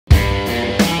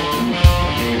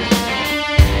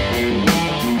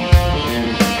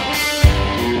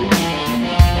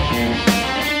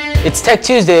It's Tech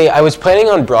Tuesday. I was planning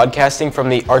on broadcasting from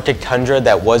the Arctic tundra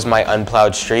that was my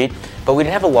unplowed street, but we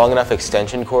didn't have a long enough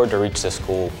extension cord to reach the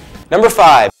school. Number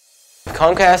 5.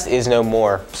 Comcast is no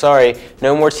more. Sorry,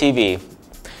 no more TV.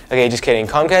 Okay, just kidding.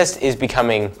 Comcast is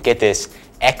becoming, get this,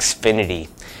 Xfinity.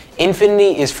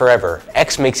 Infinity is forever.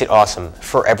 X makes it awesome.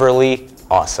 Foreverly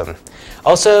awesome.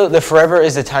 Also, the forever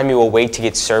is the time you will wait to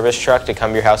get service truck to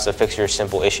come to your house to fix your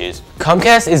simple issues.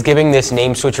 Comcast is giving this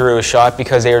name switcheroo a shot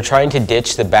because they are trying to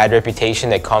ditch the bad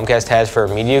reputation that Comcast has for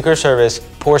mediocre service,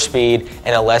 poor speed,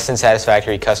 and a less than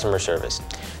satisfactory customer service.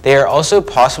 They are also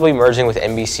possibly merging with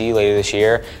NBC later this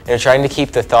year and are trying to keep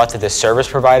the thought that the service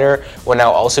provider will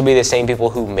now also be the same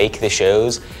people who make the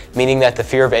shows, meaning that the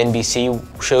fear of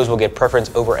NBC shows will get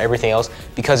preference over everything else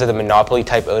because of the monopoly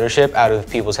type ownership out of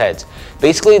people's heads.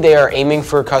 Basically, they are aiming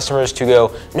for customers to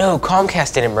go, no,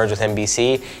 Comcast didn't merge with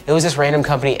NBC, it was this random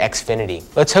company Xfinity.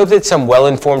 Let's hope that some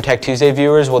well-informed Tech Tuesday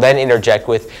viewers will then interject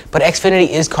with, but Xfinity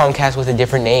is Comcast with a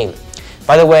different name.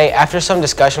 By the way, after some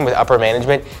discussion with upper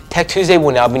management, Tech Tuesday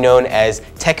will now be known as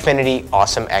Techfinity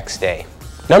Awesome X Day.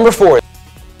 Number 4.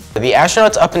 The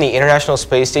astronauts up in the International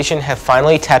Space Station have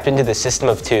finally tapped into the system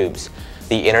of tubes.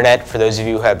 The internet, for those of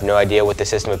you who have no idea what the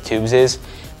system of tubes is,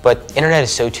 but internet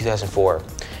is so 2004.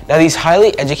 Now these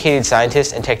highly educated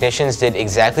scientists and technicians did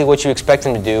exactly what you expect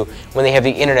them to do when they have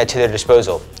the internet to their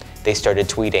disposal. They started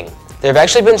tweeting. There have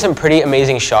actually been some pretty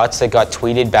amazing shots that got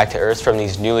tweeted back to Earth from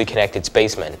these newly connected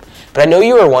spacemen. But I know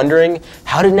you are wondering,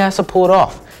 how did NASA pull it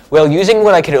off? Well, using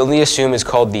what I could only assume is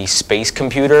called the space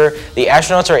computer, the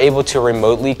astronauts are able to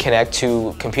remotely connect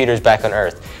to computers back on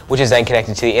Earth, which is then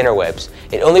connected to the interwebs.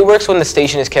 It only works when the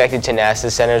station is connected to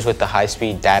NASA's centers with the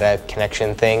high-speed data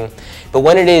connection thing. But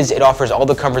when it is, it offers all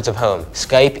the comforts of home: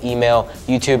 Skype, email,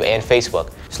 YouTube, and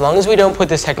Facebook. So long as we don't put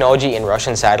this technology in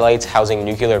Russian satellites housing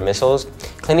nuclear missiles,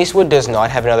 Clint Eastwood does not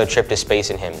have another trip to space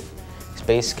in him.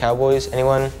 Space Cowboys,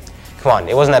 anyone? Come on,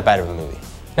 it wasn't that bad of a movie.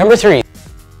 Number 3.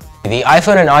 The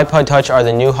iPhone and iPod Touch are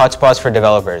the new hotspots for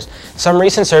developers. Some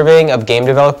recent surveying of game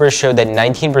developers showed that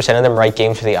 19% of them write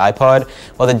games for the iPod,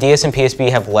 while the DS and PSP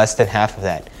have less than half of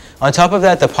that. On top of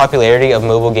that, the popularity of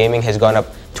mobile gaming has gone up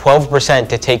 12%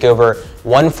 to take over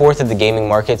 1/4 of the gaming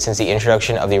market since the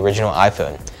introduction of the original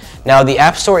iPhone. Now, the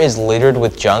App Store is littered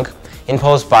with junk,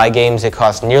 impulse buy games that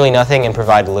cost nearly nothing and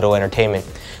provide little entertainment.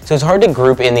 So it's hard to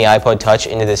group in the iPod Touch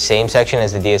into the same section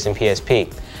as the DS and PSP.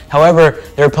 However,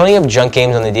 there are plenty of junk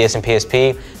games on the DS and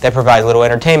PSP that provide little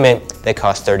entertainment that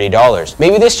cost $30.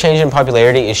 Maybe this change in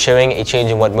popularity is showing a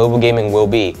change in what mobile gaming will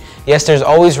be. Yes, there's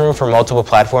always room for multiple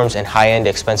platforms and high-end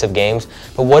expensive games,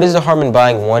 but what is the harm in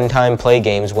buying one-time play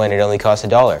games when it only costs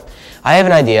 $1? I have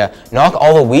an idea. Knock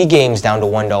all the Wii games down to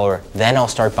 $1, then I'll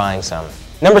start buying some.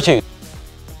 Number 2.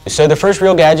 So the first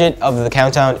real gadget of the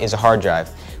countdown is a hard drive.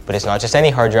 But it's not just any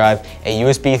hard drive, a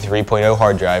USB 3.0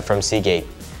 hard drive from Seagate.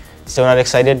 Still not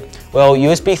excited? Well,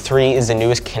 USB 3 is the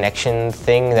newest connection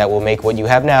thing that will make what you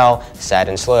have now sad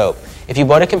and slow. If you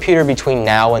bought a computer between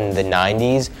now and the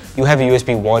 90s, you have a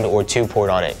USB 1 or 2 port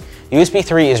on it. USB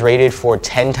 3 is rated for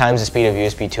 10 times the speed of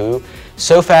USB 2,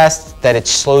 so fast that it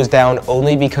slows down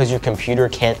only because your computer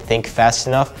can't think fast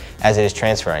enough as it is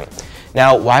transferring.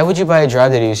 Now, why would you buy a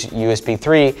drive that uses USB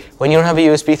 3 when you don't have a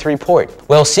USB 3 port?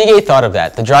 Well, Seagate thought of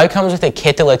that. The drive comes with a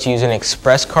kit that lets you use an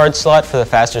express card slot for the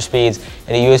faster speeds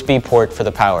and a USB port for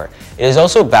the power. It is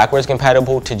also backwards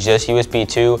compatible to just USB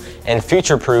 2 and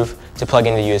future-proof to plug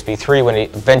into USB 3 when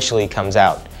it eventually comes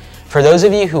out. For those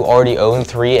of you who already own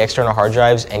 3 external hard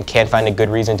drives and can't find a good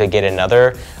reason to get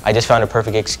another, I just found a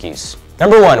perfect excuse.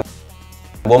 Number 1.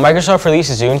 Will Microsoft release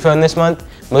a Zune Phone this month?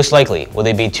 Most likely. Will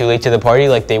they be too late to the party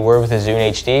like they were with the Zune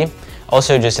HD?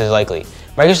 Also just as likely.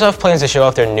 Microsoft plans to show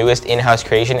off their newest in-house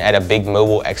creation at a big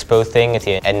mobile expo thing at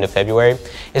the end of February.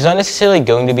 It's not necessarily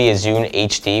going to be a Zune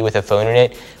HD with a phone in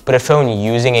it, but a phone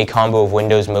using a combo of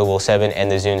Windows Mobile 7 and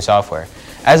the Zune software.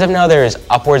 As of now, there is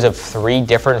upwards of 3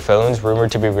 different phones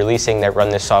rumored to be releasing that run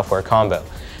this software combo.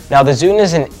 Now, the Zune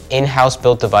is an in-house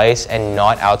built device and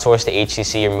not outsourced to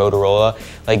HTC or Motorola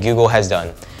like Google has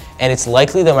done. And it's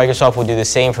likely that Microsoft will do the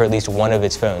same for at least one of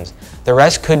its phones. The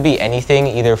rest could be anything,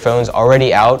 either phones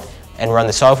already out and run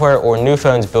the software or new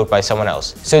phones built by someone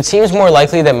else. So it seems more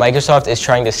likely that Microsoft is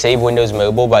trying to save Windows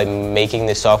Mobile by making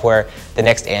this software the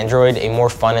next Android, a more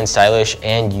fun and stylish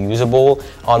and usable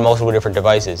on multiple different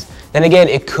devices. Then again,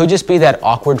 it could just be that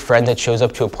awkward friend that shows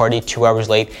up to a party 2 hours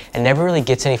late and never really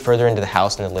gets any further into the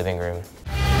house in the living room.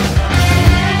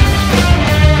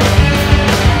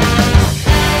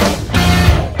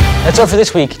 That's all for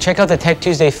this week. Check out the Tech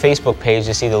Tuesday Facebook page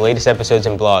to see the latest episodes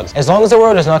and blogs. As long as the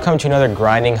world does not come to another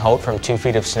grinding halt from 2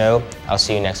 feet of snow, I'll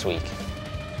see you next week.